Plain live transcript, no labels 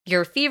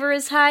Your fever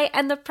is high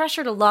and the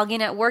pressure to log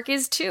in at work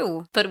is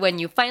too. But when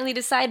you finally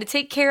decide to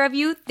take care of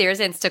you, there's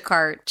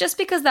Instacart. Just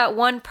because that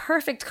one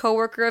perfect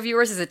coworker of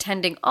yours is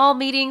attending all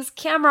meetings,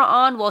 camera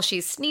on while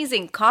she's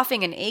sneezing,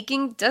 coughing, and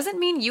aching, doesn't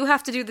mean you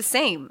have to do the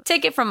same.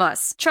 Take it from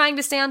us. Trying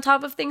to stay on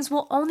top of things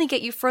will only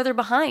get you further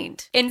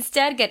behind.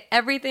 Instead, get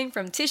everything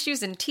from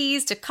tissues and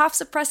teas to cough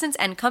suppressants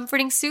and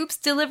comforting soups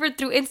delivered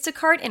through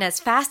Instacart in as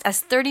fast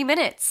as 30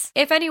 minutes.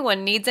 If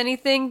anyone needs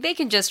anything, they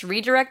can just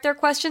redirect their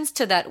questions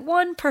to that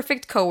one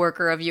perfect coworker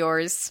of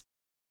yours.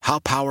 How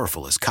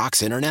powerful is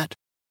Cox Internet?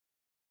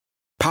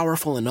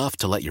 Powerful enough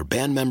to let your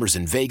band members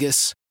in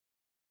Vegas,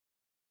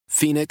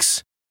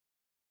 Phoenix,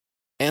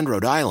 and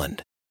Rhode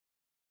Island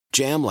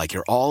jam like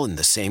you're all in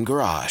the same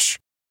garage.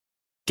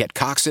 Get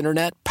Cox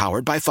Internet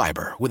powered by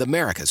fiber with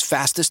America's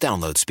fastest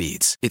download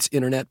speeds. It's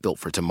internet built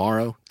for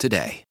tomorrow,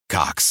 today.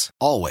 Cox,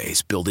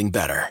 always building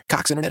better.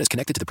 Cox Internet is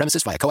connected to the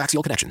premises via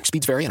coaxial connection.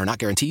 Speeds vary and are not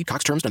guaranteed.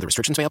 Cox terms and other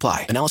restrictions may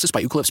apply. Analysis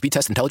by Ookla Speed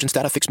Test Intelligence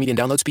Data. Fixed median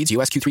download speeds.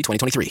 US Q3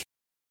 2023.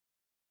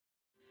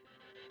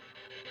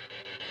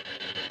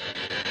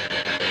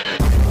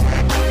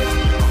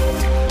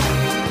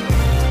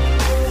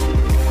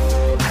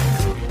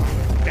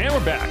 And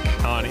we're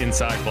back on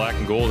Inside Black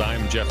and Gold.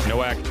 I'm Jeff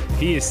Nowak.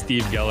 He is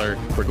Steve Geller.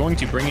 We're going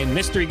to bring in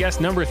mystery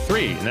guest number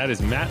 3, and that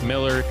is Matt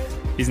Miller.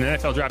 He's an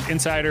NFL Draft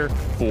Insider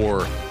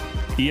for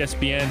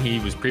ESPN. He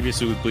was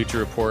previously with Bleacher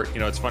Report.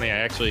 You know, it's funny.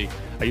 I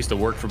used to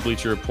work for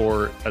Bleacher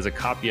Report as a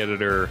copy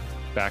editor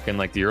back in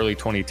like the early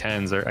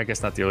 2010s, or I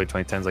guess not the early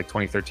 2010s, like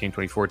 2013,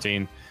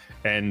 2014.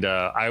 And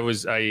I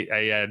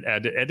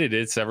had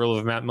edited several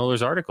of Matt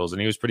Miller's articles,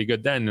 and he was pretty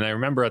good then. And I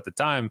remember at the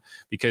time,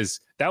 because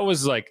that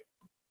was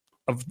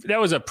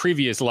a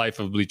previous life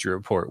of Bleacher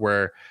Report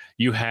where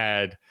you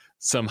had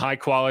some high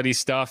quality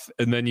stuff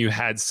and then you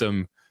had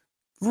some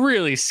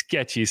really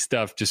sketchy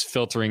stuff just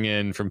filtering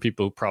in from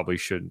people who probably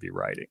shouldn't be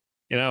writing,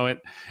 you know,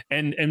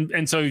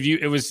 and so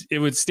it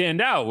would stand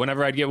out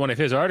whenever I'd get one of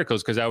his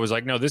articles, because I was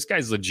like, no, this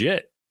guy's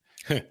legit.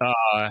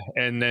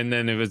 And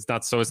then if it's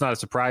not a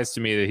surprise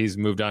to me that he's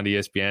moved on to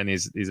ESPN.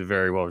 He's a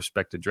very well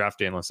respected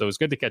draft analyst, so it's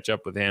good to catch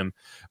up with him.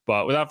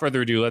 But without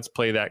further ado, let's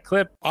play that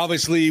clip.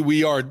 Obviously,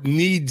 we are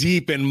knee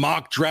deep in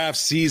mock draft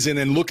season,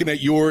 and looking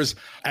at yours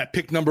at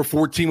pick number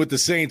 14 with the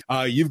Saints,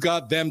 you've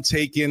got them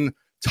taking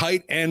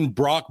tight end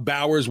Brock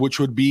Bowers, which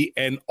would be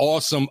an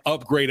awesome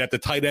upgrade at the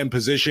tight end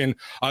position.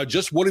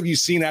 Just what have you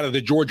seen out of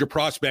the Georgia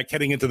prospect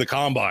heading into the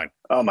combine?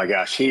 Oh my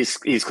gosh,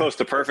 he's close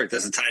to perfect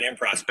as a tight end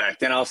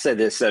prospect. And I'll say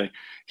this,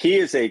 he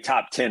is a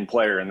top 10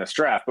 player in this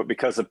draft, but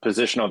because of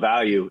positional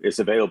value is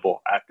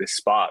available at this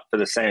spot for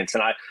the Saints.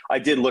 And I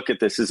did look at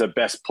this as a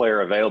best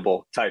player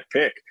available type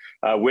pick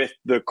with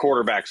the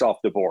quarterbacks off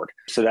the board.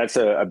 So that's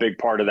a big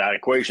part of that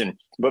equation.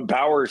 But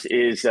Bowers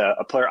is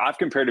a player, I've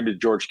compared him to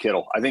George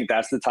Kittle. I think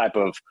that's the type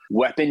of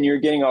weapon you're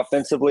getting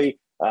offensively.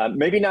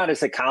 Maybe not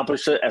as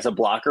accomplished as a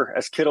blocker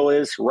as Kittle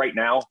is right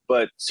now,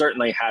 but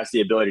certainly has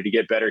the ability to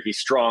get better. He's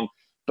strong.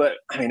 But,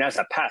 I mean, as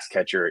a pass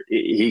catcher,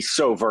 he's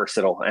so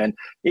versatile. And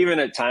even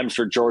at times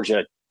for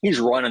Georgia, he's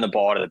running the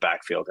ball out of the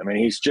backfield. I mean,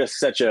 he's just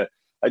such a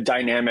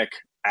dynamic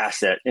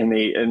asset in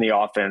the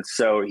offense.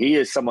 So he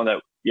is someone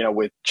that, you know,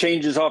 with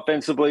changes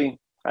offensively,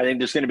 I think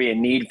there's going to be a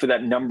need for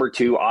that number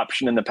 2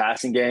 option in the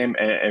passing game.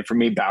 And for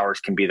me,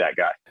 Bowers can be that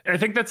guy. I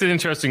think that's an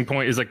interesting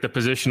point, is like the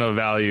positional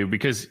value,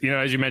 because, you know,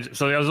 as you mentioned,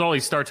 so there's all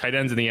these star tight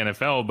ends in the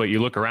NFL, but you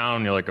look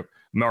around, you're like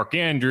Mark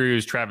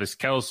Andrews, Travis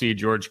Kelce,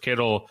 George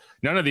Kittle.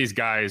 None of these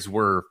guys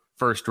were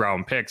first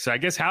round picks. So I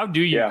guess, how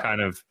do you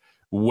kind of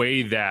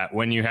weigh that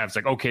when you have, it's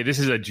like, okay, this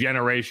is a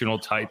generational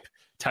type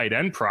tight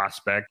end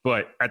prospect,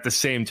 but at the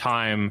same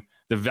time,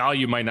 the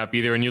value might not be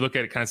there. And you look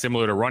at it kind of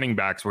similar to running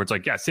backs, where it's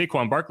like, yeah,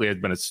 Saquon Barkley has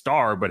been a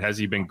star, but has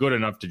he been good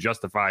enough to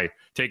justify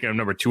taking him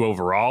number 2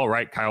 overall,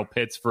 right? Kyle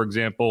Pitts, for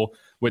example,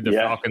 with the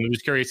Falcons. I'm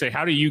just curious,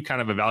 how do you kind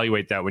of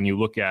evaluate that when you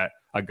look at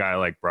a guy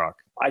like Brock?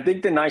 I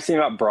think the nice thing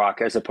about Brock,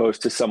 as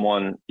opposed to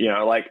someone, you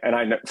know, like, and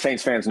I know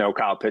Saints fans know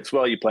Kyle Pitts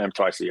well, you play him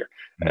twice a year.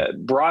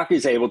 Brock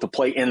is able to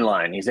play in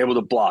line. He's able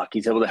to block.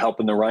 He's able to help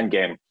in the run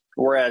game.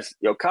 Whereas,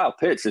 you know, Kyle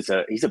Pitts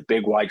he's a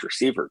big wide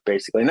receiver,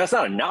 basically. And that's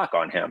not a knock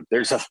on him.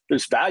 There's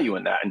value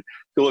in that. And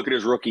you look at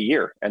his rookie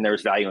year, and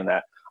there's value in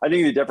that. I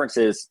think the difference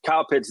is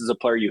Kyle Pitts is a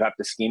player you have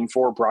to scheme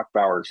for. Brock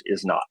Bowers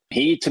is not.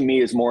 He, to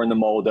me, is more in the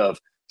mold of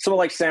someone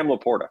like Sam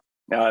Laporta,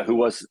 who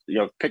was, you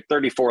know, picked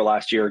 34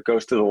 last year,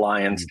 goes to the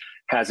Lions,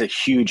 has a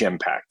huge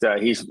impact.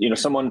 He's, you know,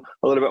 someone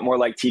a little bit more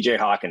like TJ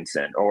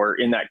Hawkinson, or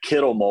in that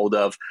Kittle mold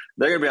of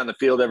they're going to be on the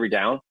field every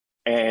down.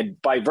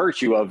 And by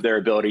virtue of their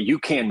ability, you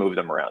can move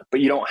them around,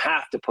 but you don't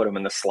have to put them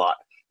in the slot.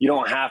 You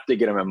don't have to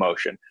get them in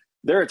motion.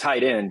 They're a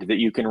tight end that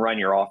you can run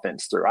your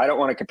offense through. I don't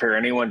want to compare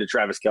anyone to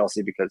Travis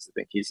Kelce, because I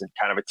think he's in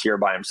kind of a tier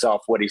by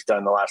himself, what he's done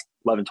in the last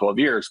 11, 12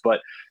 years, but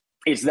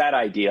it's that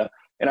idea.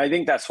 And I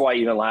think that's why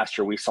even last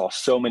year we saw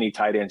so many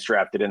tight ends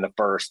drafted in the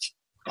first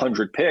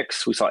 100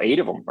 picks. We saw 8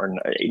 of them, or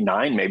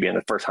 9 maybe in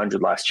the first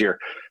 100 last year,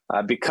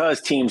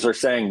 because teams are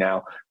saying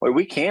now, well,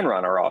 we can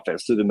run our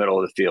offense through the middle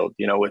of the field,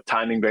 you know, with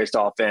timing-based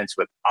offense,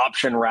 with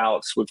option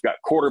routes. We've got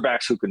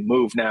quarterbacks who can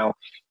move now.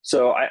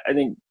 So I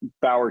think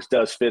Bowers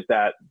does fit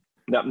that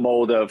that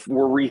mold of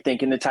we're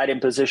rethinking the tight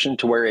end position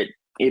to where it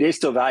is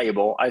still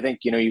valuable. I think,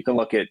 you can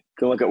look at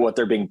what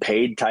they're being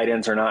paid. Tight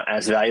ends are not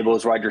as valuable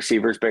as wide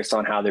receivers based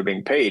on how they're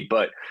being paid.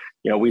 But,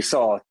 we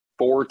saw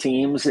 4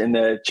 teams in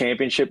the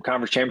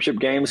conference championship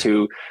games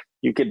who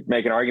you could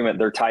make an argument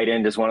their tight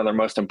end is one of their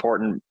most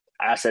important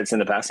assets in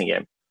the passing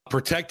game.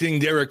 Protecting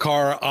Derek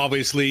Carr,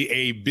 obviously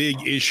a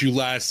big issue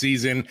last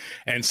season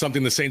and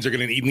something the Saints are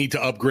going to need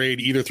to upgrade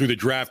either through the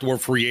draft or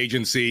free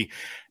agency.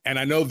 And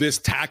I know this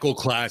tackle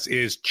class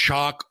is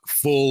chock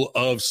full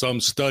of some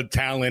stud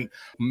talent,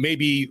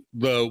 maybe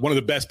one of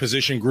the best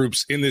position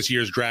groups in this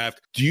year's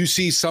draft. Do you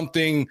see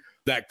something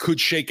that could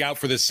shake out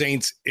for the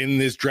Saints in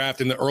this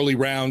draft in the early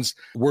rounds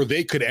where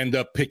they could end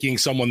up picking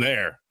someone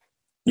there?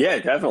 Yeah,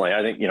 definitely.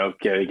 I think,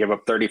 they gave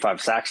up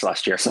 35 sacks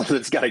last year.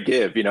 Something's got to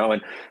give,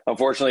 and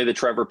unfortunately the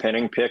Trevor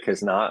Penning pick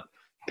has not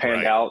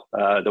panned out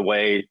the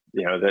way,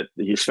 that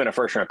you spend a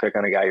first round pick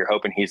on a guy, you're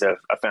hoping he's a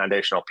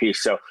foundational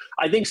piece. So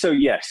I think so.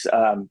 Yes.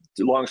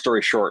 Long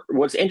story short,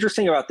 what's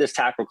interesting about this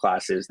tackle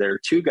class is there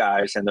are 2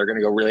 guys and they're going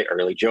to go really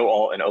early, Joe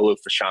Alt and Olu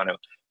Fashanu.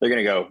 They're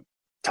going to go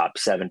top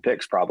 7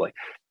 picks probably.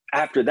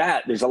 After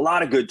that, there's a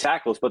lot of good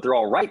tackles, but they're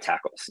all right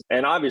tackles.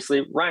 And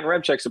obviously, Ryan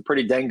Remchek's a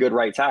pretty dang good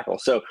right tackle.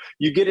 So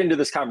you get into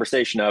this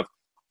conversation of,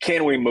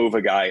 can we move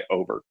a guy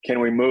over? Can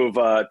we move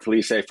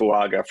Talise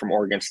Fuaga from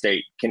Oregon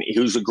State,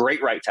 who's a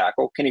great right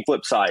tackle? Can he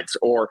flip sides?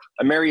 Or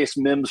Amarius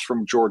Mims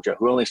from Georgia,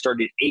 who only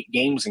started 8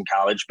 games in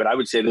college, but I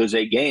would say those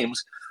 8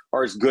 games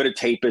are as good a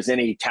tape as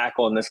any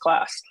tackle in this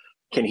class.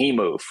 Can he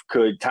move?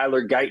 Could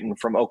Tyler Guyton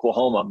from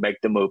Oklahoma make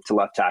the move to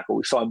left tackle?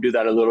 We saw him do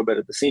that a little bit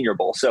at the Senior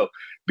Bowl. So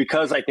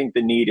because I think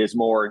the need is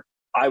more,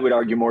 I would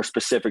argue more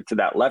specific to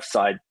that left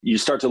side, you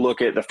start to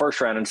look at the first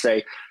round and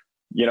say,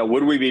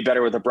 would we be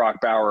better with a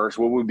Brock Bowers?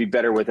 Would we be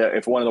better with it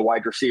if one of the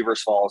wide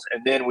receivers falls?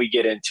 And then we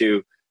get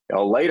into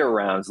later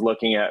rounds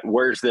looking at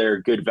where's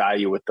their good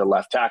value with the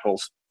left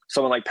tackles.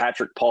 Someone like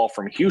Patrick Paul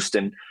from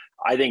Houston,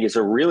 I think is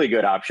a really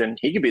good option.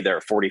 He could be there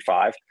at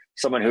 45.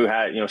 Someone who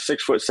had,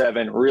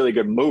 6'7", really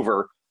good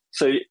mover.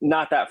 So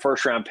not that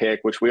first round pick,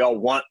 which we all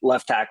want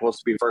left tackles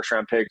to be first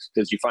round picks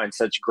because you find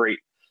such great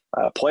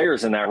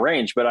players in that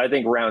range. But I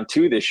think round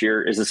 2 this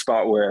year is a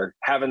spot where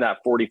having that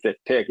 45th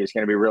pick is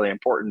going to be really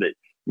important, that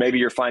maybe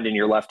you're finding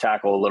your left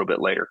tackle a little bit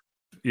later.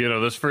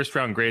 Those first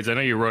round grades, I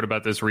know you wrote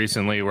about this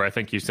recently where I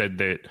think you said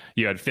that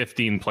you had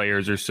 15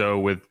 players or so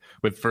with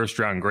first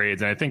round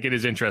grades. And I think it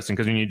is interesting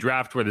because when you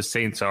draft where the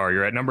Saints are,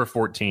 you're at number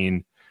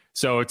 14.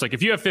 So it's like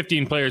if you have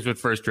 15 players with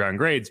first round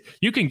grades,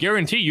 you can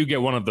guarantee you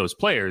get one of those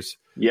players.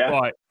 Yeah.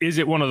 But is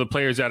it one of the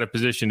players at a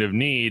position of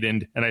need?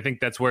 And I think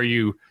that's where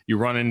you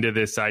run into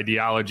this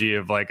ideology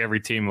of like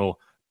every team will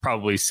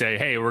probably say,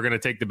 hey, we're going to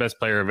take the best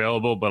player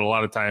available. But a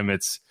lot of time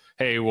it's,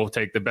 hey, we'll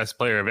take the best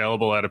player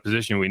available at a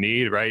position we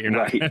need, right? You're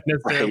not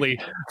necessarily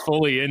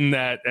fully in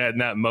that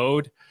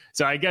mode.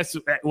 So I guess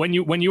when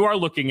you are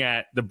looking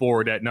at the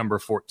board at number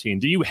 14,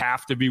 do you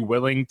have to be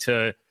willing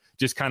to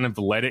just kind of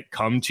let it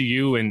come to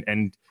you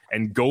and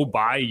go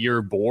by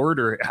your board,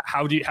 or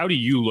how do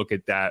you look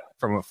at that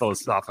from a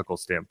philosophical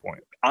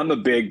standpoint? I'm a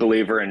big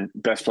believer in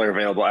best player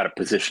available at a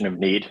position of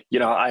need.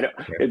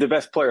 If the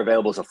best player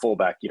available is a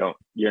fullback, you're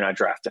not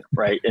drafting,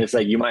 right? And it's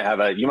like you might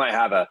have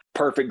a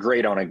perfect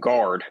grade on a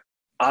guard.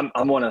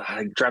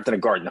 Drafting a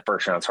guard in the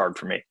first round is hard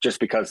for me just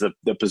because the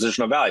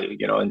positional value,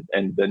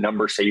 and the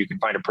numbers say you can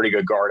find a pretty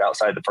good guard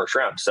outside the first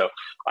round. So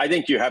I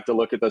think you have to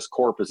look at those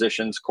core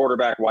positions: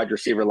 quarterback, wide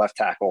receiver, left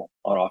tackle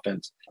on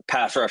offense,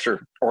 pass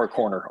rusher, or a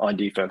corner on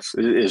defense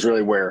is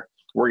really where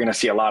we're going to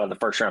see a lot of the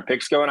first round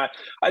picks go. And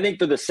I think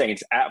for the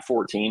Saints at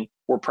 14,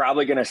 we're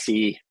probably going to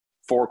see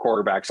 4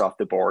 quarterbacks off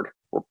the board.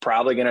 We're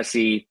probably going to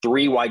see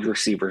 3 wide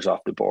receivers off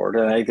the board.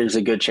 And I think there's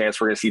a good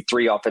chance we're going to see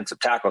 3 offensive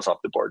tackles off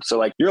the board.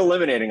 So you're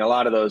eliminating a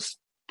lot of those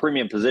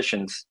premium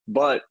positions.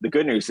 But the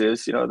good news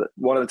is, that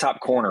one of the top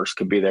corners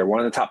could be there. One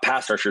of the top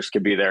pass rushers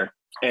could be there.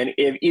 And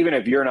even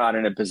if you're not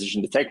in a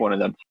position to take one of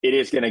them, it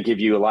is going to give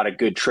you a lot of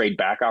good trade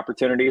back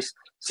opportunities.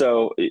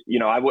 So,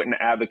 I wouldn't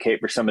advocate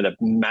for some of the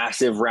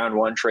massive round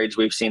 1 trades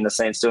we've seen the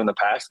Saints do in the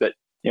past, but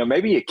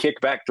maybe you kick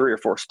back 3 or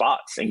 4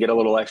 spots and get a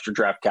little extra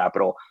draft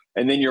capital.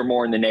 And then you're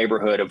more in the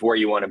neighborhood of where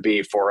you want to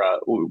be for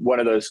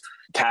one of those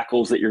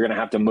tackles that you're going to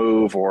have to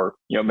move, or,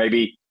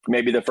 maybe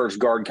the first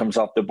guard comes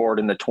off the board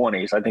in the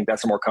 20s. I think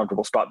that's a more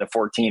comfortable spot than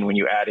 14 when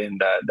you add in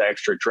the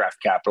extra draft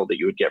capital that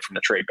you would get from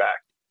the trade back.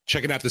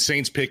 Checking out the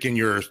Saints pick in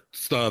your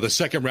the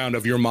second round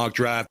of your mock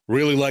draft.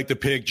 Really like the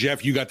pick.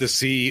 Jeff, you got to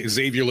see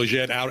Xavier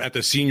Legette out at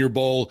the Senior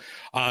Bowl.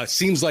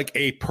 Seems like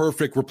a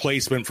perfect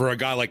replacement for a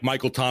guy like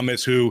Michael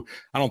Thomas, who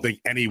I don't think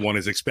anyone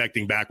is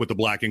expecting back with the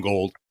black and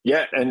gold.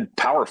 Yeah, and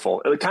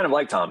powerful. Kind of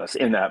like Thomas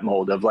in that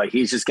mold of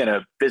he's just going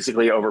to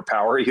physically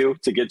overpower you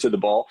to get to the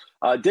ball.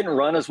 Didn't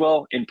run as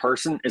well in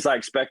person as I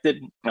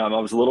expected. I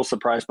was a little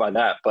surprised by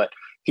that, but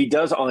he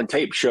does on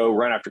tape show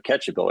run after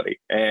catch ability,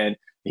 and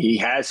he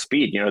has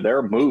speed. There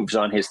are moves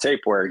on his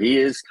tape where he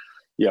is,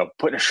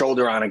 putting a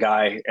shoulder on a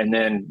guy and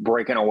then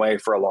breaking away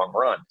for a long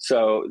run.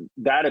 So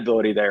that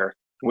ability there,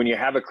 when you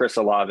have a Chris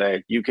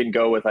Olave, you can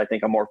go with, I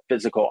think, a more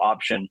physical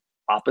option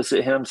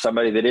opposite him,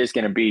 somebody that is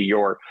going to be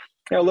your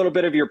a little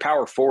bit of your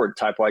power forward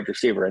type wide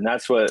receiver. And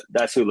that's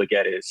who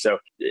Legette is. So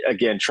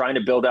again, trying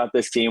to build out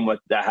this team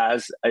that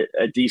has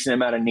a decent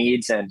amount of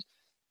needs and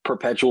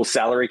perpetual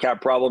salary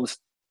cap problems.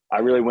 I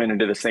really went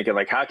into this thinking,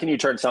 like, how can you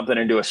turn something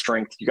into a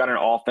strength? You got an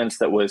offense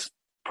that was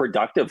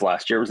productive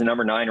last year. It was the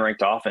number 9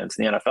 ranked offense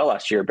in the NFL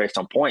last year based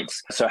on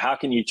points. So how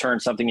can you turn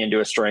something into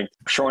a strength?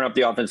 Shoring up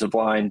the offensive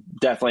line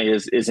definitely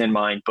is in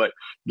mind, but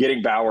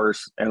getting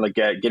Bowers and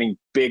Legette, getting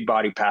big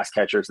body pass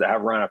catchers that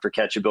have run after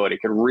catch ability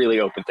could really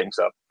open things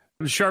up.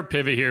 Sharp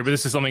pivot here, but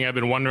this is something I've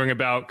been wondering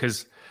about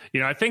because,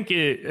 I think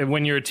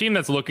when you're a team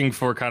that's looking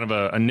for kind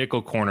of a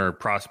nickel corner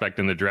prospect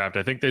in the draft,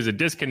 I think there's a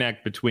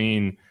disconnect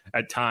between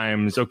at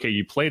times, okay,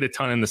 you played a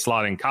ton in the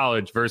slot in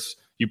college versus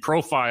you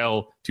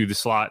profile to the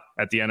slot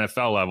at the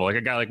NFL level. Like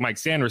a guy like Mike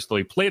Sanders,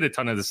 he played a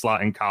ton of the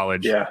slot in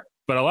college. Yeah.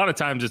 But a lot of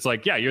times it's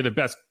like, yeah, you're the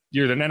best.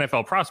 You're an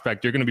NFL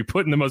prospect. You're going to be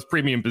put in the most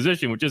premium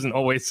position, which isn't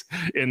always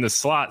in the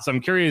slot. So I'm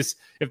curious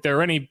if there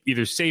are any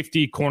either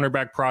safety,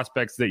 cornerback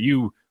prospects that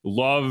you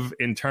love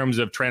in terms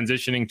of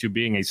transitioning to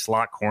being a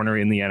slot corner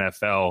in the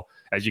NFL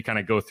as you kind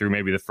of go through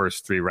maybe the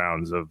first 3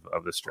 rounds of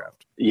this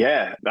draft.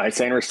 Yeah,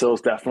 Sanders still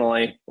is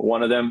definitely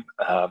one of them.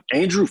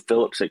 Andrew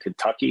Phillips at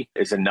Kentucky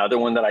is another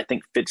one that I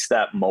think fits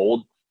that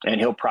mold,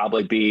 and he'll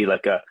probably be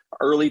like a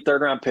early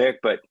 3rd round pick,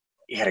 but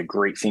he had a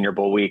great Senior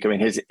Bowl week. I mean,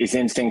 his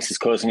instincts, his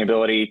closing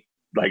ability,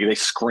 like they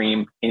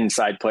scream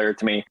inside player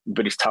to me,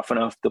 but he's tough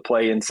enough to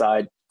play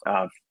inside.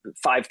 5'10",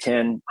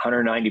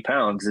 190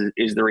 pounds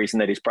is the reason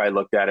that he's probably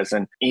looked at as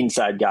an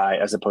inside guy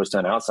as opposed to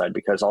an outside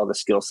because all the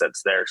skill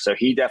sets there. So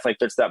he definitely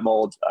fits that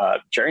mold.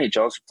 Jerry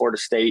Jones from Florida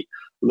State,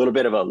 a little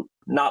bit of a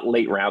not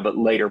late round, but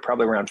later,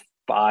 probably around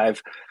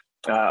 5.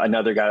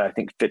 Another guy that I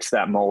think fits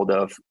that mold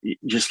of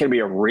just going to be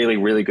a really,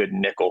 really good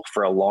nickel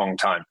for a long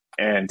time.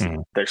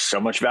 And there's so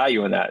much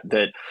value in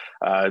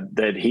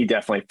that he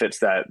definitely fits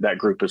that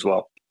group as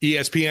well.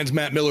 ESPN's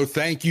Matt Miller,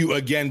 thank you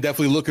again.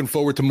 Definitely looking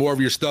forward to more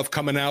of your stuff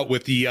coming out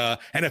with the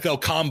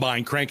NFL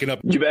Combine cranking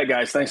up. You bet,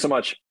 guys. Thanks so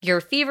much. Your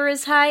fever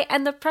is high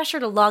and the pressure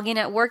to log in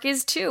at work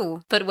is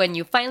too. But when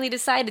you finally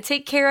decide to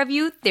take care of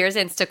you, there's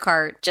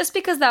Instacart. Just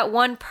because that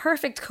one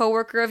perfect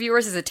coworker of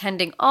yours is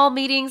attending all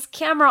meetings,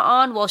 camera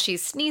on while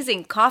she's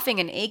sneezing, coughing,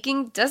 and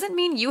aching, doesn't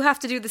mean you have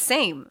to do the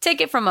same.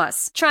 Take it from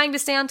us. Trying to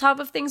stay on top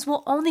of things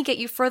will only get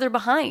you further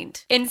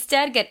behind.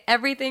 Instead, get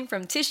everything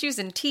from tissues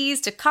and teas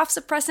to cough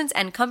suppressants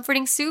and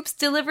comforting soups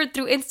delivered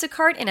through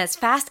Instacart in as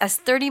fast as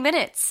 30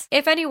 minutes.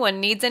 If anyone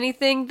needs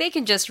anything, they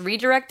can just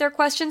redirect their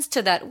questions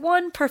to that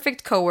one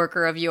perfect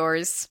coworker of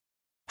yours.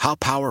 How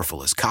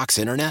powerful is Cox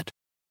Internet?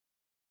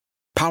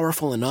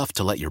 Powerful enough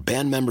to let your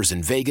band members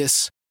in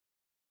Vegas,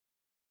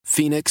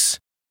 Phoenix,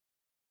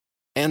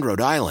 and Rhode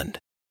Island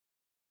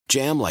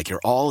jam like you're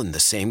all in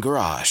the same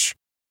garage.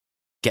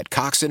 Get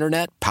Cox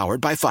Internet powered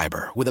by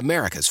fiber with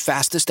America's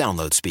fastest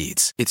download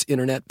speeds. It's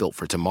internet built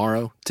for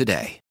tomorrow,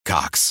 today.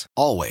 Cox,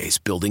 always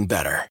building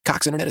better.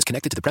 Cox Internet is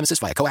connected to the premises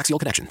via coaxial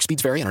connection.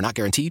 Speeds vary and are not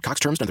guaranteed. Cox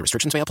terms and other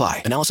restrictions may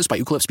apply. Analysis by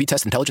Ookla of Speed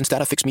Test Intelligence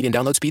Data. Fixed median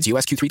download speeds.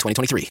 US Q3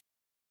 2023.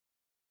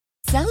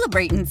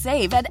 Celebrate and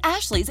save at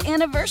Ashley's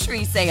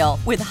Anniversary Sale.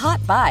 With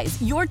Hot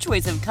Buys, your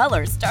choice of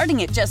colors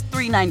starting at just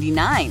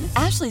 $3.99.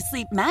 Ashley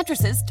Sleep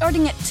mattresses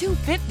starting at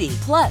 $2.50.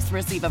 Plus,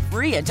 receive a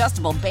free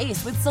adjustable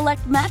base with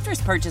select mattress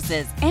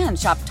purchases. And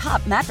shop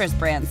top mattress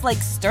brands like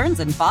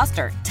Stearns &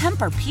 Foster,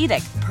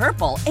 Tempur-Pedic,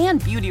 Purple,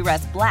 and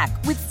Beautyrest Black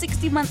with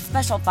 60-month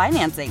special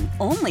financing.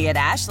 Only at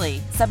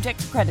Ashley. Subject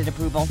to credit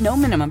approval. No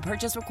minimum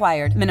purchase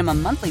required.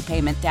 Minimum monthly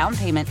payment, down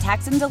payment,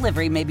 tax, and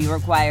delivery may be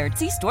required.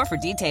 See store for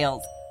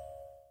details.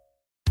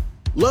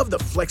 Love the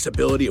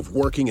flexibility of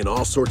working in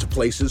all sorts of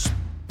places?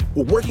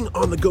 Well, working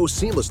on the go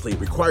seamlessly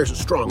requires a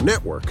strong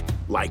network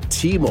like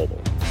T-Mobile.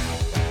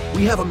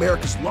 We have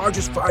America's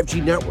largest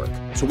 5G network,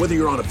 so whether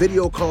you're on a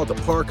video call at the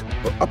park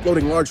or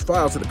uploading large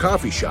files at a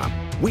coffee shop,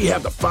 we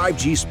have the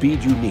 5G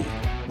speed you need.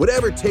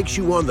 Whatever takes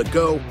you on the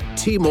go,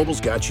 T-Mobile's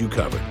got you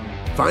covered.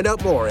 Find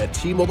out more at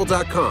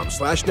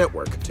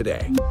T-Mobile.com/network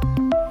today.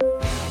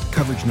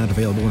 Coverage not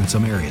available in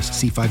some areas.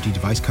 See 5G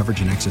device coverage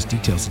and access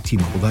details at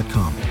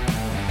T-Mobile.com.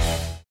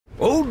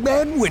 Old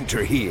Man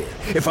Winter here.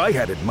 If I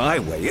had it my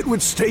way, it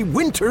would stay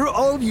winter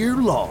all year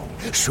long.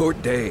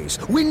 Short days,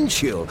 wind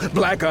chill,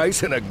 black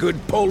ice, and a good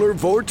polar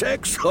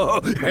vortex.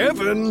 Oh,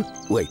 heaven!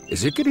 Wait,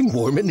 is it getting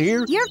warm in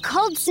here? Your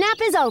cold snap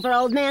is over,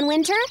 Old Man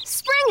Winter.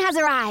 Spring has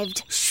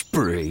arrived.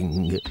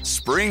 Spring.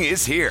 Spring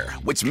is here,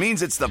 which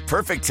means it's the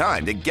perfect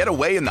time to get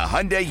away in the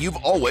Hyundai you've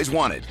always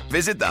wanted.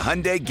 Visit the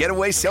Hyundai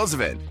Getaway Sales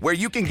Event, where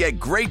you can get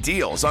great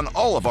deals on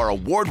all of our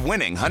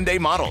award-winning Hyundai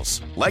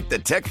models, like the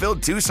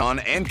tech-filled Tucson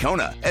and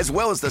Kona, as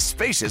well as the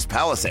spacious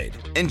Palisade.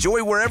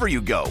 Enjoy wherever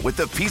you go with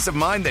the peace of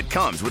mind that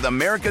comes with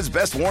America's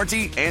best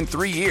warranty and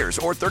 3 years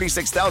or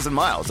 36,000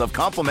 miles of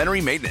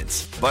complimentary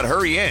maintenance. But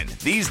hurry in,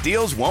 these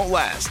deals won't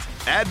last.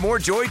 Add more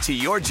joy to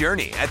your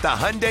journey at the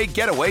Hyundai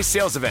Getaway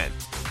Sales Event.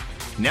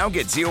 Now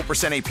get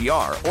 0%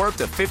 APR or up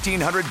to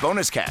 $1,500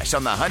 bonus cash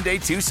on the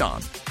Hyundai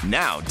Tucson.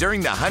 Now,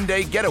 during the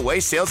Hyundai Getaway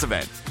Sales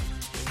Event.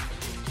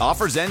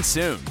 Offers end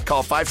soon.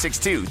 Call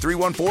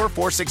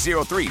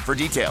 562-314-4603 for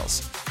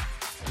details.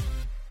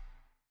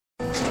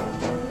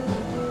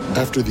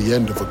 After the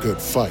end of a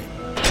good fight,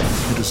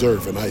 you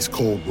deserve an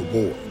ice-cold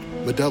reward.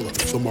 Modelo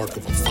is the mark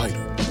of a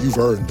fighter. You've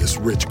earned this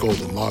rich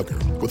golden lager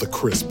with a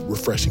crisp,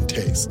 refreshing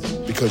taste.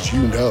 Because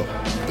you know,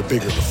 the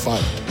bigger the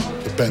fight,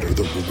 the better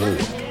the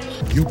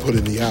reward. You put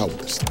in the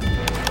hours,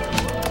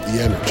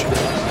 the energy,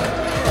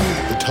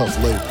 the tough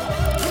labor.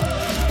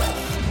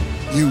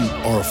 You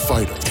are a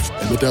fighter,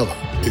 and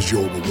Modelo is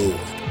your reward.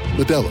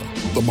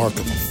 Modelo, the mark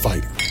of a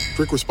fighter.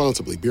 Drink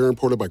responsibly. Beer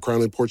imported by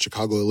Crown Imports,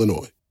 Chicago,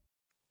 Illinois.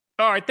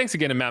 All right. Thanks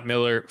again to Matt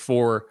Miller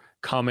for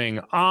coming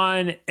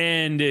on.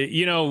 And,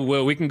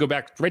 we can go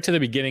back right to the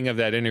beginning of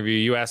that interview.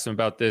 You asked him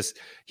about this.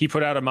 He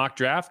put out a mock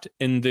draft,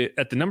 and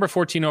at the number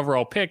 14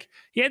 overall pick,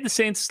 he had the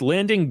Saints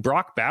landing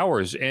Brock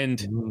Bowers.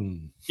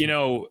 And,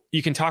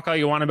 you can talk all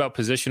you want about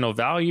positional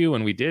value.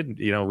 And we did,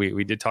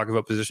 we did talk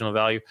about positional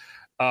value.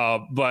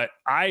 But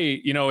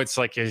it's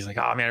like, he's like,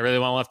 oh man, I really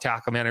want a left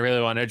tackle, man. I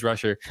really want an edge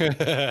rusher.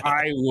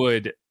 I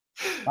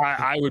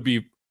would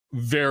be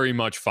very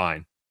much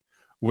fine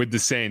with the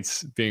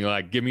Saints being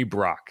like, give me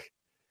Brock.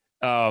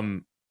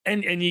 And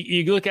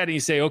you look at it and you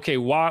say, okay,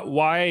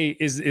 why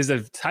is a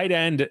tight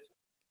end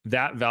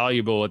that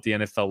valuable at the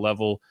NFL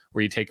level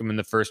where you take them in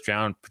the first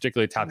round,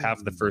 particularly top half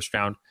of the first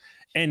round?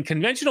 And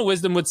conventional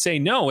wisdom would say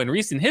no, and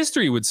recent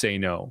history would say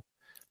no,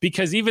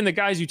 because even the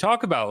guys you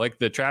talk about, like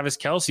the Travis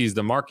Kelce's,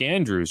 the Mark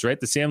Andrews, right,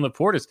 the Sam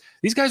Laportas,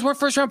 these guys weren't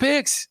first round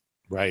picks,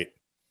 right?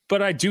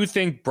 But I do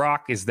think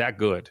Brock is that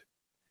good,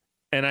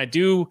 and I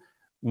do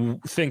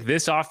think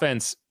this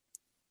offense.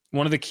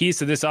 One of the keys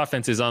to this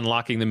offense is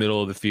unlocking the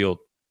middle of the field.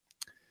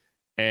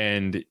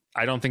 And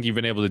I don't think you've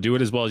been able to do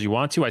it as well as you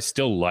want to. I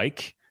still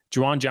like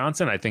Juwan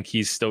Johnson. I think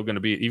he's still going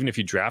to be, even if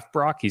you draft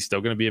Brock, he's still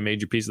going to be a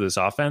major piece of this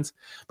offense.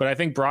 But I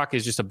think Brock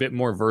is just a bit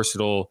more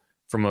versatile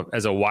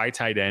as a Y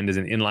tight end, as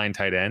an inline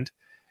tight end,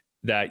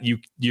 that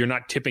you're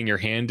not tipping your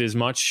hand as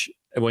much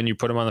when you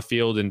put him on the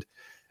field.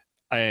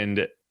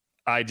 And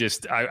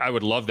I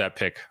would love that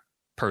pick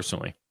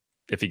personally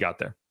if he got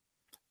there.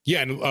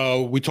 Yeah,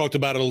 and we talked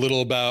about it a little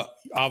about,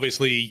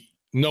 obviously,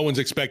 no one's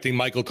expecting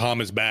Michael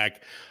Thomas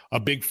back. A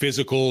big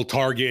physical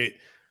target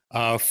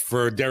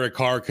for Derek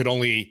Carr could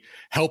only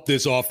help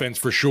this offense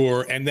for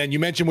sure. And then you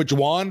mentioned with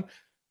Juwan,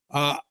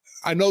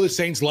 I know the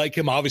Saints like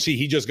him. Obviously,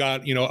 he just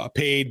got,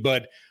 paid,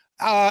 but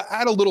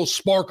add a little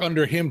spark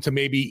under him to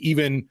maybe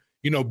even,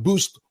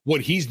 boost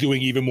what he's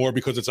doing even more,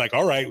 because it's like,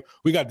 all right,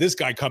 we got this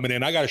guy coming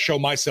in. I got to show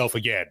myself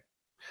again.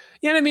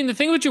 Yeah, and I mean, the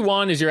thing with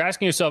Juwan is you're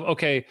asking yourself,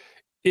 okay,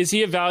 is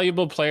he a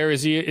valuable player?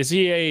 Is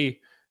he a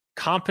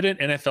competent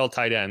NFL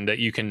tight end that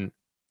you can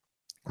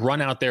run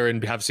out there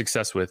and have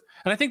success with?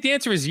 And I think the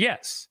answer is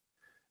yes.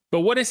 But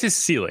what is his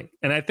ceiling?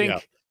 And I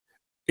think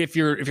if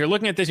you're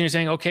looking at this and you're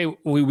saying, okay,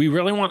 we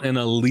really want an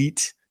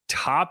elite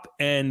top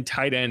end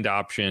tight end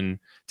option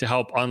to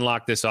help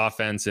unlock this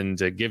offense and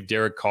to give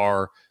Derek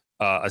Carr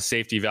a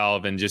safety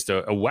valve and just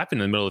a weapon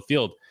in the middle of the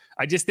field.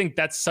 I just think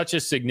that's such a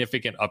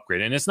significant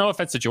upgrade. And it's no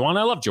offense to Juwan.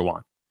 I love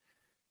Juwan.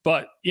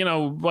 But,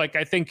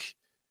 I think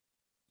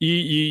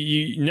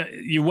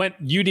you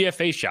went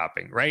UDFA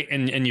shopping, right?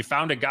 And you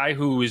found a guy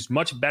who is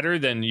much better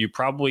than you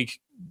probably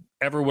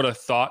ever would have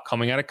thought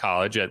coming out of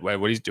college at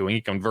what he's doing.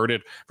 He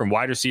converted from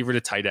wide receiver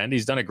to tight end.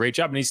 He's done a great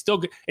job, and he's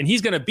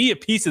going to be a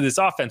piece of this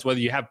offense, whether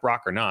you have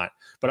Brock or not.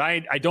 But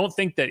I don't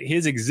think that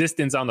his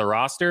existence on the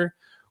roster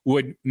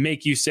would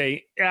make you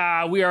say,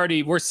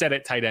 we're set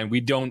at tight end. We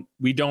don't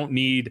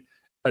need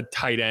a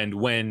tight end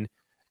when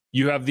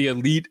you have the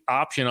elite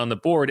option on the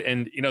board.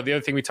 And, the other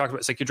thing we talked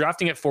about is like you're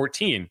drafting at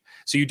 14.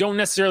 So you don't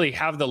necessarily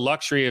have the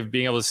luxury of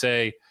being able to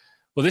say,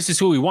 well, this is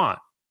who we want,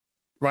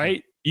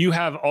 right? You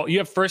have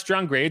first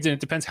round grades, and it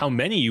depends how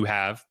many you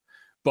have,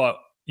 but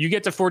you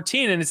get to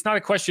 14 and it's not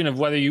a question of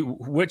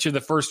which of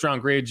the first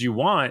round grades you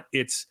want.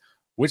 It's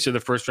which of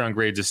the first round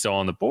grades is still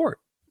on the board,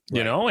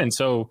 right. And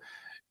so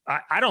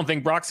I don't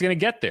think Brock's going to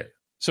get there.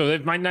 So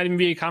it might not even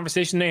be a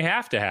conversation they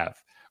have to have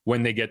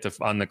when they get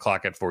on the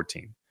clock at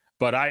 14.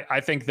 But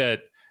I think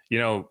that,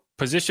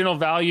 positional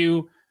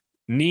value,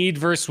 need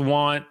versus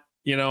want,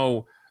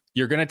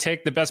 you're going to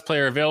take the best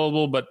player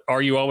available, but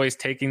are you always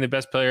taking the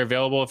best player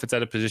available if it's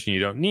at a position you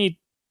don't need?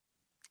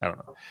 I don't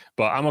know.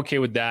 But I'm okay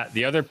with that.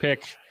 The other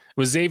pick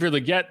was Xavier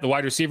Legette, the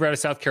wide receiver out of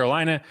South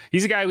Carolina.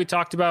 He's a guy we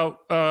talked about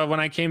when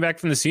I came back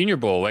from the Senior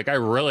Bowl. Like I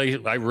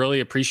really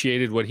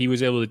appreciated what he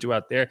was able to do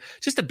out there.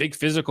 Just a big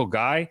physical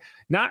guy.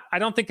 I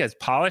don't think as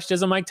polished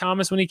as a Mike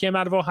Thomas when he came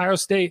out of Ohio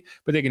State,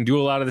 but they can do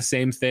a lot of the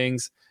same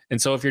things.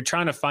 And so if you're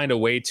trying to find a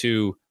way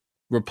to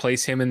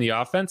replace him in the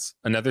offense,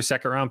 another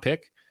second round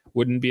pick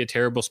wouldn't be a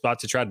terrible spot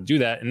to try to do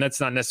that. And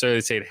that's not necessarily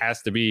to say it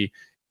has to be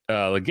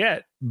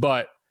Legette,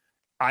 but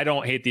I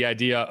don't hate the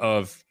idea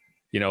of,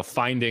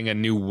 finding a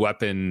new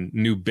weapon,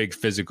 new big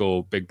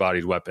physical, big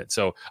bodied weapon.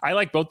 So I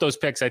like both those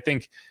picks. I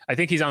think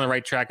he's on the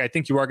right track. I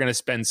think you are going to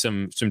spend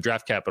some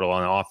draft capital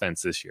on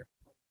offense this year.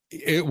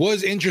 It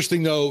was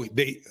interesting though.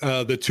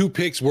 The two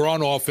picks were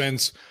on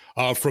offense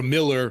from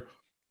Miller,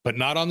 but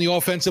not on the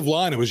offensive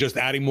line. It was just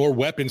adding more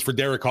weapons for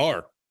Derek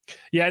Carr.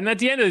 Yeah, and at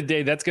the end of the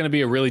day, that's going to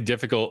be a really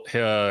difficult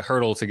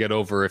hurdle to get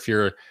over if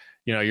you're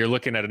you're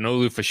looking at an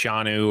Olu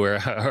Fashanu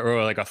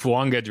or like a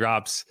Fuanga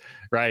drops,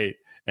 right?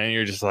 And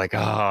you're just like,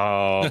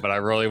 oh, but I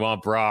really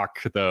want Brock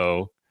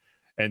though.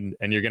 And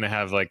you're going to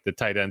have like the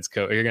tight ends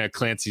coach. You're going to have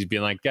Clancy's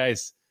being like,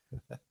 guys,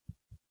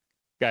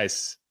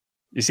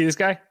 you see this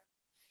guy?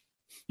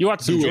 You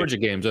watched some Georgia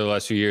games over the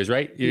last few years,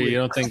 right? You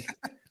don't think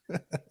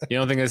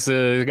it's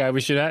the guy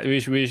we should have? We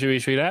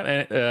should have?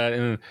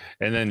 And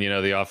then,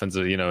 the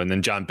offensive, and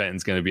then John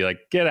Benton's going to be like,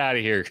 get out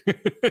of here.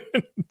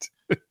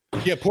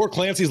 Yeah, poor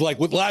Clancy's like,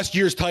 with last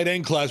year's tight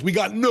end class, we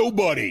got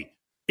nobody.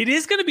 It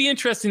is going to be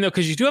interesting, though,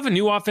 because you do have a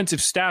new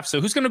offensive staff.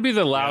 So who's going to be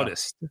the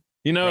loudest?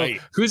 Right.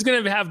 Who's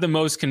going to have the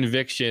most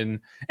conviction?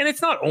 And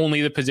it's not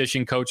only the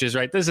position coaches,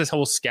 right? There's this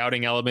whole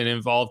scouting element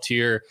involved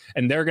here,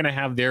 and they're going to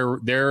have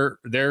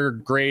their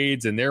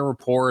grades and their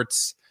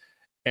reports.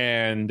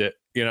 And,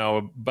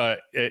 but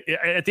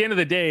at the end of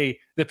the day,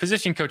 the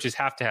position coaches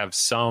have to have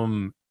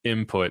some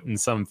input and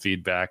some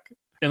feedback.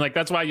 And like,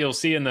 that's why you'll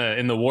see in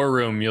the war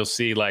room, you'll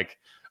see like,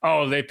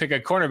 oh, they pick a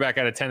cornerback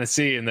out of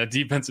Tennessee, and the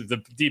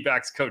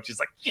D-backs coach is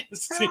like,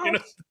 yes,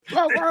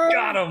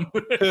 got him.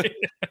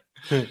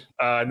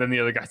 And then the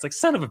other guy's like,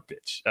 son of a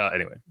bitch.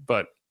 Anyway,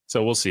 but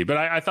so we'll see. But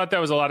I thought that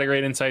was a lot of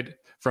great insight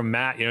from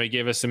Matt. He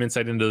gave us some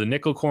insight into the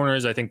nickel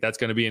corners. I think that's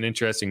going to be an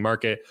interesting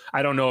market.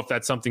 I don't know if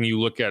that's something you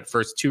look at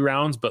first 2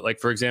 rounds, but like,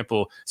 for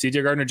example,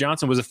 CJ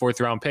Gardner-Johnson was a 4th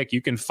round pick.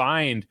 You can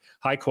find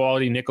high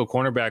quality nickel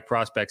cornerback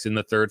prospects in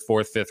the 3rd,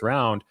 4th, 5th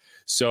round.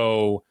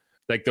 So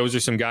like, those are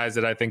some guys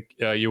that I think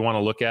you want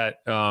to look at,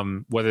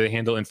 whether they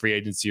handle in free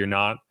agency or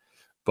not.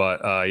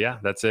 But yeah,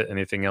 that's it.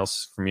 Anything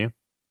else from you?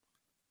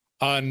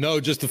 No,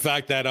 just the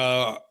fact that,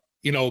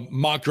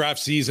 mock draft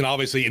season,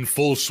 obviously in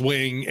full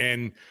swing,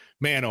 and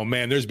man, oh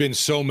man, there's been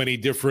so many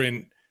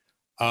different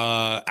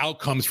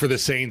outcomes for the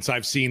Saints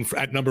I've seen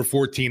at number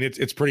 14.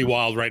 It's pretty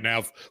wild right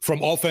now,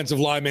 from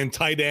offensive lineman,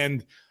 tight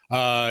end,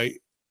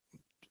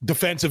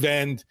 defensive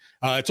end.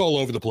 It's all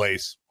over the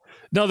place.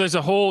 No,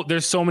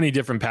 there's so many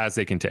different paths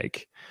they can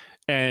take.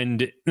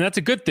 And that's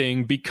a good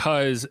thing,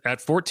 because at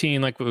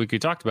 14, like what we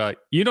talked about,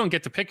 you don't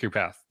get to pick your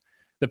path.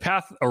 The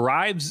path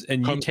arrives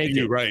and you take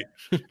it. Right.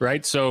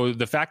 Right. So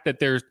the fact that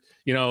there's,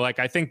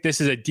 I think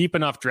this is a deep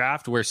enough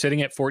draft where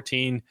sitting at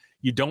 14,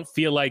 you don't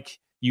feel like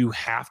you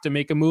have to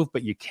make a move,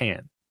 but you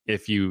can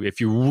if you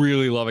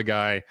really love a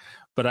guy.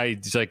 But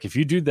it's like, if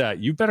you do that,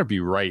 you better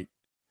be right.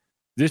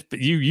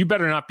 You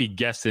better not be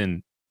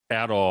guessing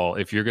at all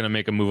if you're going to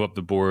make a move up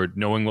the board,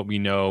 knowing what we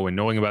know and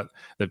knowing about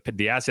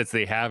the assets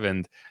they have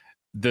and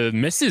the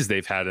misses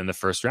they've had in the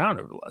first round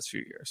over the last few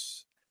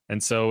years.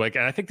 And so, like,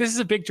 I think this is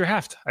a big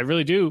draft. I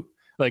really do.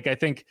 Like, I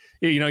think,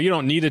 you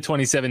don't need a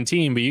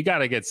 2017, but you got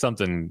to get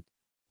something,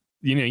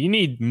 you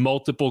need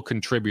multiple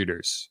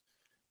contributors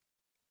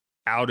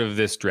out of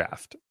this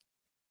draft,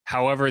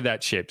 however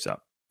that shapes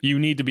up. You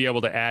need to be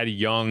able to add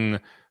young,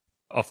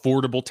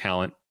 affordable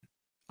talent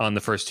on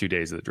the first 2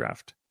 days of the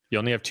draft. You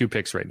only have 2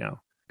 picks right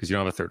now because you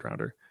don't have a 3rd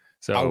rounder.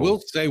 So I will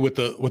say, with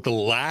the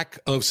lack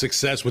of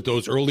success with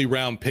those early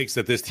round picks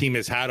that this team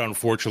has had,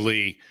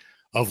 unfortunately,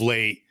 of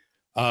late,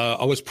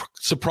 I was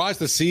surprised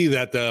to see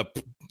that the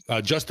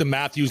Justin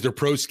Matthews, their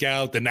pro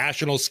scout, the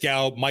national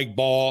scout, Mike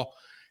Ball,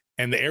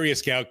 and the area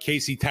scout,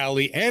 Casey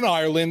Talley, and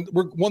Ireland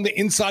won the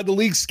Inside the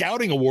League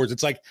scouting awards.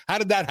 It's like, how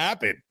did that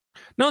happen?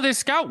 No, they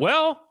scout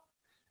well.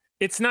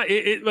 It's not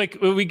like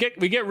we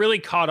get really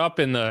caught up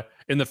in the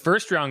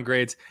first round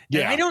grades.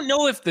 Yeah. And I don't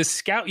know if the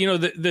scout,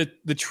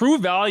 the true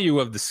value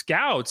of the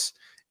scouts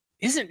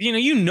isn't,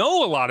 you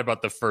know a lot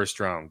about the first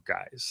round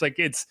guys. Like,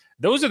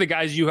 those are the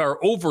guys you are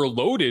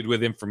overloaded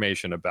with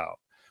information about.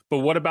 But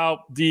what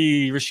about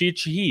the Rashid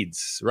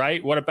Shaheeds,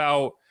 right? What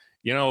about,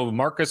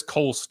 Marcus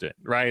Colston,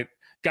 right?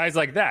 Guys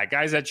like that,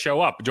 guys that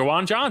show up,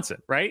 Jawan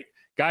Johnson, right?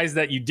 Guys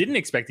that you didn't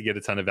expect to get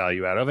a ton of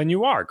value out of, and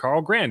you are,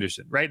 Carl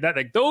Granderson, right?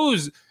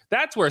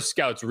 That's where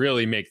scouts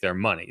really make their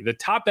money. The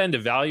top end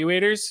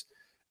evaluators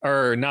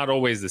are not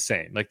always the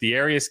same. Like the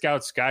area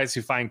scouts, guys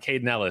who find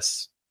Caden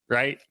Ellis,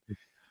 right?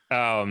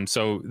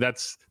 So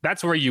that's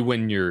where you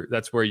win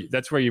that's where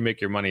you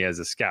make your money as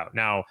a scout.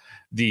 Now,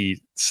 the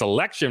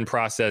selection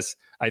process,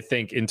 I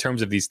think, in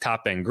terms of these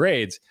top end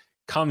grades,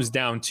 comes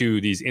down to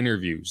these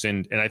interviews,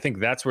 and I think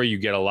that's where you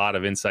get a lot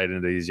of insight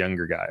into these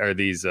younger guys or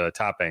these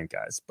top end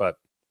guys. But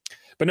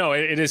no,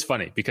 it is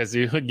funny because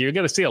you're going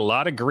to see a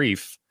lot of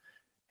grief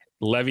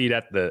levied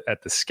at the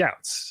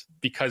scouts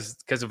because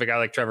of a guy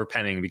like Trevor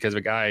Penning, because of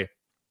a guy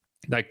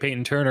like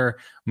Peyton Turner,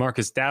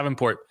 Marcus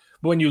Davenport.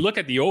 But when you look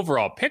at the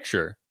overall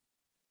picture,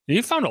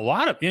 you found a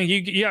lot of,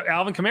 you got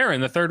Alvin Kamara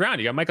in the 3rd round.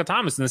 You got Michael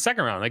Thomas in the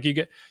 2nd round. Like you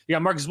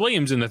got Marcus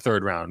Williams in the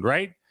 3rd round,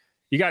 right?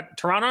 You got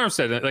Teron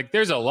Armstead. Like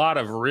there's a lot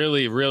of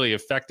really, really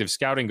effective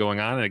scouting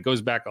going on, and it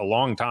goes back a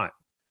long time.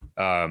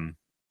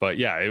 But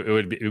yeah, it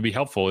would be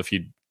helpful if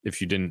you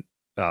didn't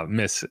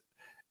miss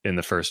in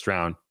the 1st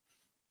round.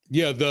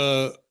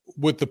 Yeah,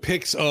 with the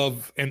picks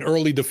of an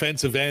early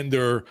defensive end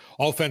or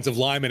offensive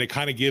lineman, it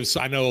kind of gives,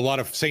 I know, a lot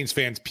of Saints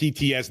fans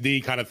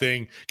PTSD kind of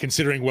thing,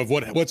 considering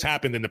what's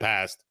happened in the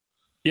past.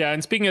 Yeah,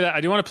 and speaking of that,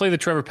 I do want to play the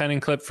Trevor Penning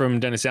clip from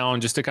Dennis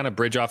Allen just to kind of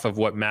bridge off of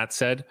what Matt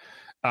said.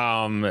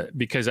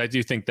 because I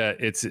do think that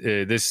it's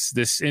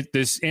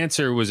this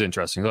answer was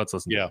interesting. Let's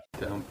listen. Yeah.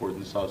 How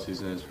important this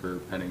offseason is for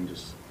Penning,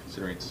 just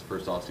considering it's his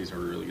first offseason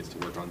where he really gets to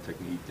work on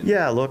technique.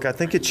 Yeah, look, I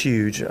think it's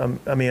huge.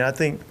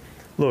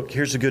 Look,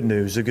 here's the good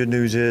news. The good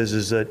news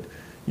is that,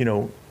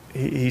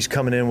 he's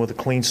coming in with a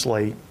clean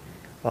slate.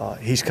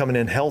 He's coming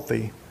in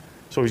healthy.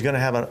 So he's going to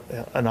have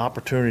an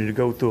opportunity to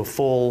go through a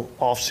full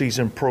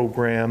off-season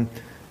program,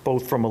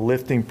 both from a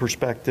lifting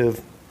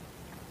perspective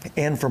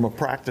and from a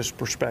practice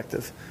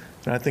perspective.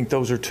 And I think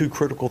those are two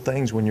critical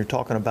things when you're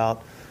talking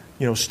about,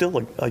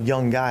 still a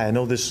young guy. I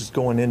know this is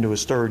going into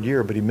his third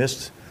year, but he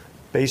missed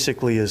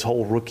basically his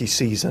whole rookie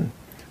season.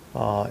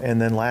 And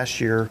then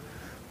last year,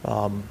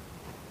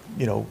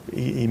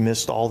 he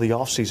missed all the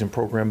off-season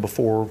program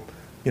before,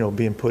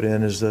 being put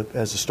in as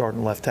a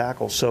starting left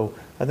tackle. So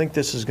I think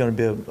this is going to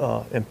be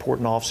an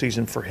important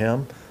offseason for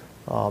him.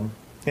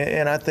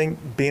 And I think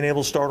being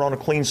able to start on a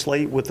clean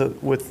slate with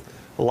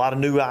a lot of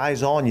new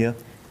eyes on you,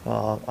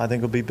 I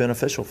think will be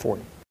beneficial for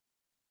him.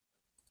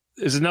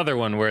 There's another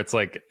one where it's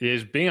like,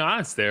 he's being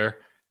honest there.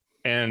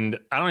 And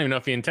I don't even know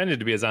if he intended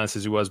to be as honest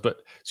as he was. But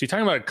so you're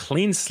talking about a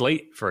clean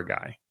slate for a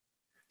guy.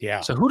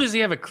 Yeah. So who does he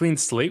have a clean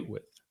slate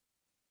with?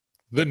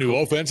 The new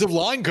offensive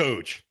line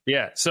coach.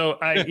 Yeah. So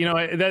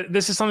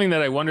this is something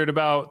that I wondered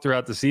about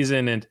throughout the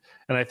season. And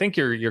I think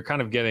you're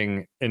kind of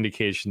getting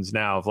indications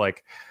now of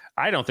like,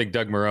 I don't think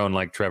Doug Marrone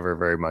liked Trevor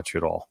very much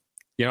at all.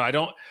 I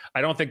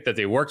don't think that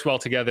they worked well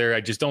together.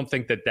 I just don't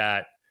think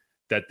that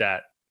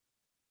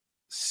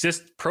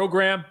SIST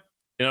program,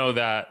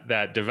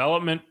 that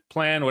development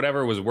plan,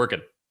 whatever, was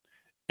working.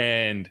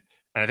 And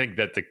I think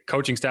that the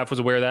coaching staff was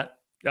aware of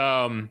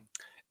that.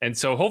 And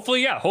so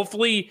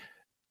hopefully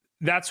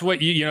that's what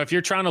if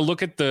you're trying to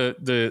look at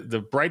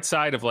the bright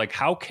side of like,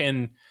 how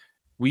can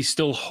we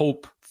still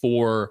hope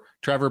for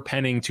Trevor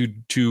Penning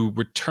to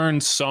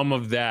return some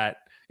of that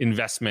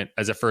investment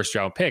as a first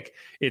round pick?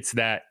 It's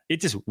that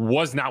it just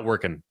was not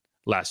working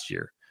last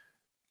year.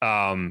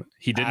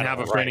 He didn't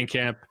have a training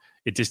camp.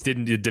 It just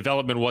didn't, the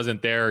development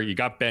wasn't there. You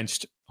got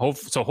benched.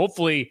 So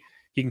hopefully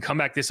he can come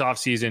back this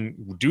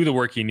offseason, do the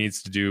work he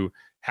needs to do,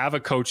 have a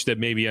coach that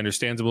maybe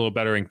understands him a little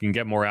better and can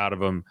get more out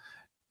of him.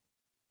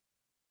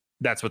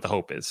 That's what the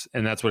hope is.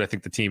 And that's what I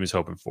think the team is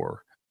hoping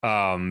for.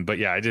 But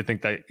yeah, I did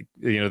think that,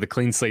 the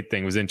clean slate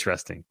thing was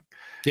interesting.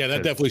 Yeah,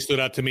 that definitely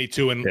stood out to me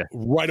too. And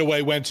right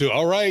away went to,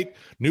 all right,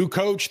 new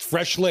coach,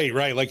 fresh slate,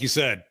 right? Like you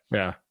said.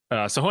 Yeah.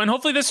 And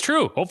hopefully that's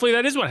true. Hopefully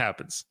that is what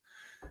happens.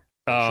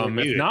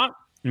 If not,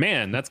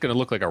 man, that's going to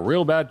look like a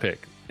real bad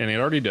pick. And it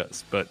already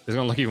does, but it's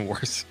going to look even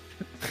worse.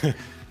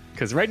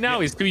 Because right now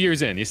he's 2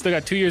 years in. He's still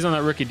got 2 years on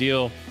that rookie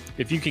deal.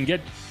 If you can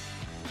get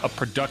a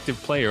productive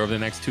player over the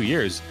next 2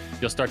 years,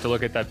 you'll start to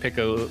look at that pick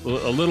a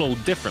little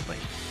differently.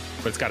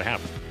 But it's got to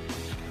happen.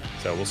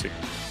 So we'll see.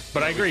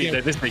 But I agree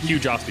that this is a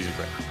huge offseason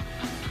for him.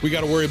 We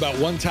got to worry about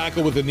one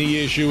tackle with a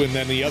knee issue, and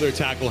then the other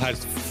tackle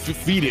has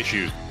feet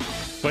issues.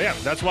 Well, yeah,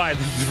 that's why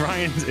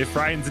if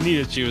Ryan's knee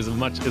issue is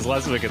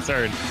less of a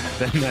concern,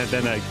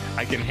 then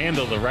I can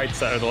handle the right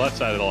side or the left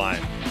side of the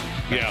line.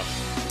 Yeah.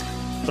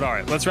 But all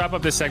right, let's wrap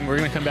up this segment. We're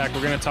going to come back.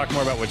 We're going to talk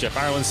more about what Jeff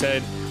Ireland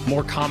said,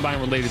 more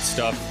combine-related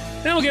stuff.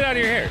 Then we'll get out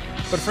of your hair.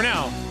 But for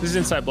now, this is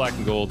Inside Black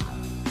and Gold.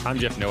 I'm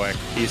Jeff Nowak.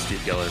 He is Steve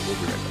Geller. We'll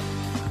be right back.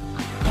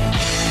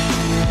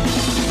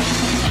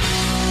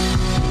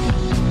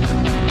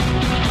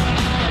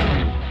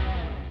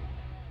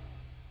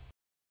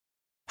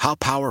 How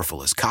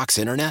powerful is Cox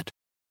Internet?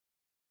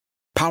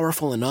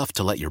 Powerful enough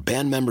to let your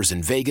band members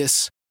in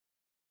Vegas,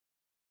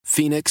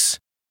 Phoenix,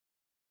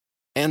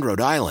 and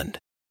Rhode Island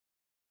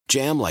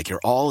jam like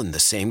you're all in the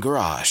same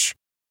garage.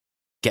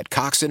 Get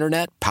Cox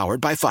Internet powered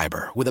by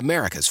fiber with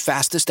America's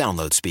fastest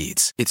download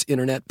speeds. It's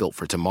internet built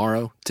for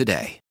tomorrow,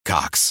 today.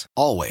 Cox,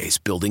 always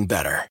building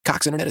better.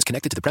 Cox Internet is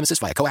connected to the premises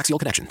via coaxial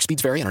connection.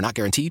 Speeds vary and are not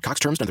guaranteed. Cox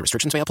terms and other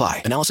restrictions may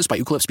apply. Analysis by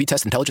Ookla of Speed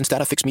Test Intelligence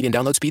Data. Fixed median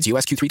download speeds.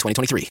 US Q3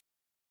 2023.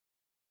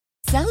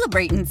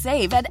 Celebrate and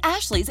save at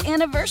Ashley's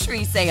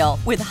Anniversary Sale.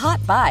 With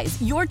Hot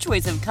Buys, your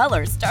choice of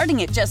colors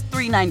starting at just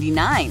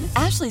 $3.99.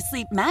 Ashley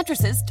Sleep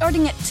mattresses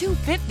starting at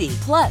 $2.50.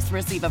 Plus,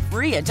 receive a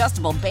free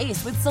adjustable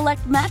base with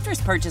select mattress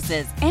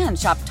purchases. And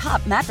shop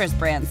top mattress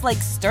brands like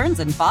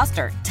Stearns &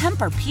 Foster,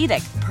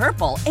 Tempur-Pedic,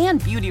 Purple,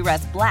 and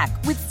Beautyrest Black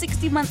with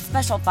 60-month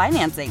special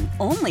financing.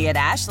 Only at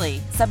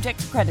Ashley. Subject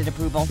to credit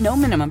approval. No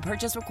minimum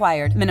purchase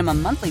required. Minimum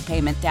monthly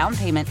payment, down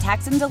payment,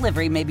 tax, and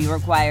delivery may be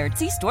required.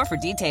 See store for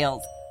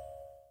details.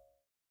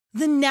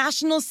 The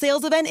national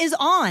sales event is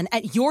on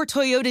at your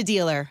Toyota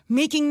dealer,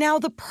 making now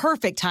the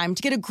perfect time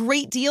to get a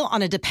great deal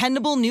on a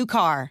dependable new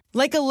car.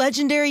 Like a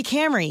legendary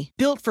Camry,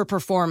 built for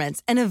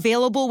performance and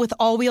available with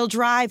all-wheel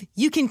drive,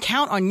 you can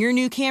count on your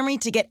new Camry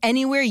to get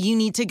anywhere you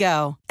need to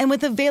go. And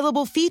with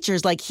available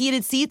features like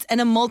heated seats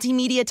and a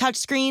multimedia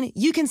touchscreen,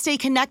 you can stay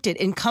connected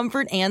in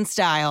comfort and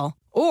style.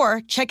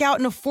 Or check out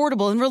an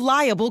affordable and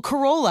reliable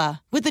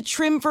Corolla with a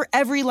trim for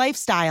every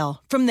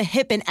lifestyle. From the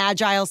hip and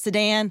agile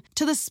sedan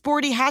to the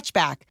sporty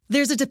hatchback,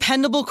 there's a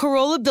dependable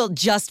Corolla built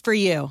just for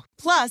you.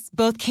 Plus,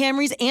 both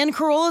Camrys and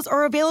Corollas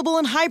are available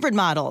in hybrid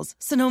models,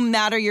 so no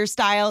matter your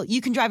style,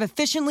 you can drive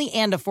efficiently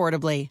and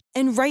affordably.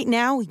 And right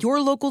now, your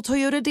local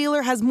Toyota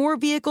dealer has more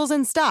vehicles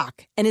in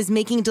stock and is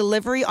making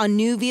delivery on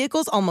new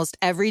vehicles almost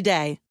every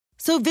day.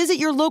 So visit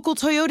your local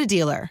Toyota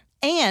dealer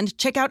and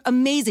check out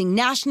amazing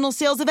national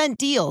sales event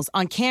deals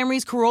on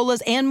Camrys,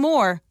 Corollas, and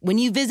more when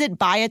you visit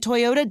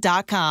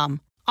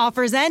buyatoyota.com.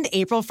 Offers end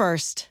April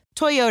 1st.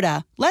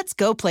 Toyota, let's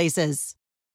go places.